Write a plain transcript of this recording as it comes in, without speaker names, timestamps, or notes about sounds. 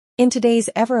In today's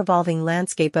ever-evolving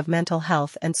landscape of mental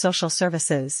health and social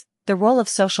services, the role of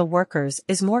social workers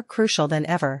is more crucial than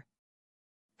ever.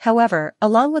 However,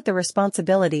 along with the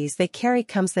responsibilities they carry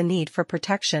comes the need for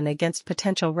protection against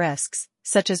potential risks,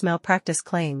 such as malpractice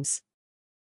claims.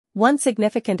 One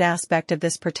significant aspect of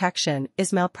this protection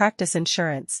is malpractice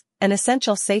insurance, an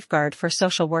essential safeguard for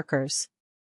social workers.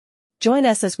 Join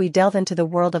us as we delve into the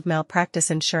world of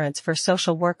malpractice insurance for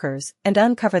social workers and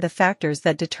uncover the factors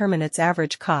that determine its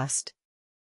average cost.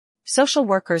 Social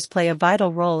workers play a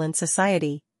vital role in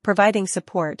society, providing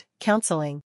support,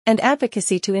 counseling, and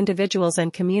advocacy to individuals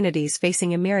and communities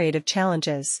facing a myriad of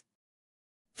challenges.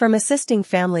 From assisting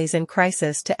families in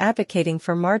crisis to advocating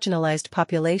for marginalized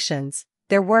populations,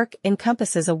 their work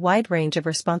encompasses a wide range of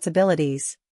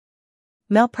responsibilities.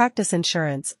 Malpractice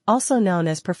insurance, also known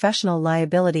as professional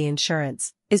liability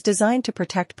insurance, is designed to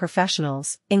protect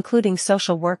professionals, including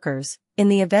social workers, in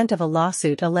the event of a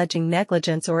lawsuit alleging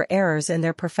negligence or errors in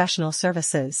their professional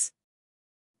services.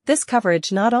 This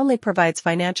coverage not only provides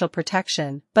financial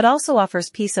protection but also offers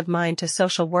peace of mind to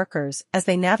social workers as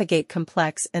they navigate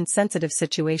complex and sensitive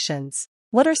situations.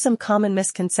 What are some common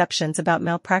misconceptions about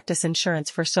malpractice insurance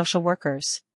for social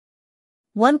workers?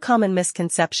 One common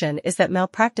misconception is that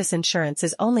malpractice insurance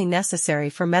is only necessary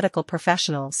for medical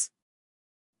professionals.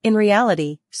 In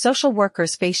reality, social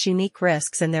workers face unique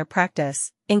risks in their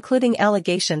practice, including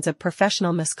allegations of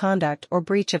professional misconduct or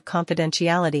breach of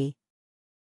confidentiality.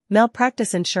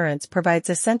 Malpractice insurance provides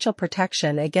essential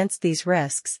protection against these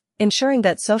risks, ensuring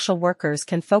that social workers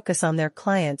can focus on their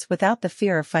clients without the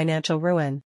fear of financial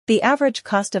ruin. The average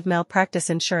cost of malpractice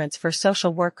insurance for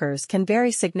social workers can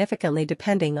vary significantly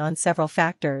depending on several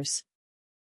factors.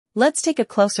 Let's take a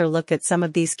closer look at some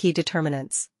of these key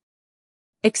determinants.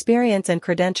 Experience and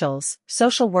credentials.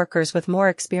 Social workers with more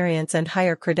experience and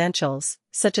higher credentials,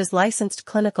 such as licensed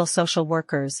clinical social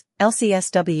workers,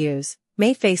 LCSWs,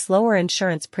 may face lower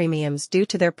insurance premiums due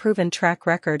to their proven track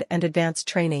record and advanced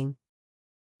training.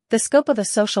 The scope of a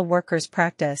social worker's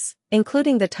practice,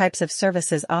 including the types of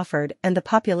services offered and the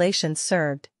populations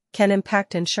served, can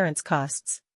impact insurance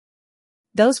costs.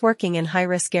 Those working in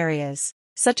high-risk areas,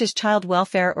 such as child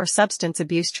welfare or substance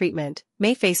abuse treatment,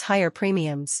 may face higher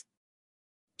premiums.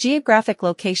 Geographic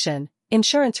location.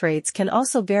 Insurance rates can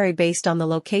also vary based on the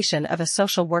location of a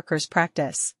social worker's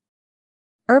practice.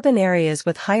 Urban areas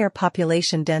with higher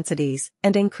population densities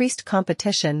and increased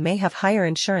competition may have higher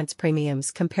insurance premiums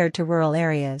compared to rural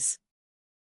areas.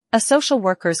 A social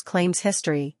worker's claims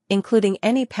history, including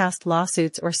any past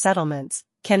lawsuits or settlements,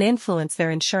 can influence their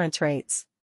insurance rates.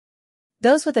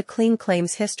 Those with a clean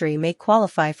claims history may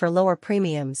qualify for lower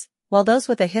premiums, while those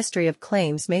with a history of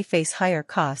claims may face higher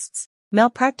costs.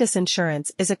 Malpractice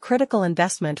insurance is a critical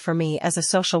investment for me as a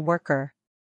social worker.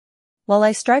 While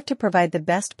I strive to provide the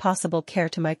best possible care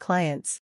to my clients,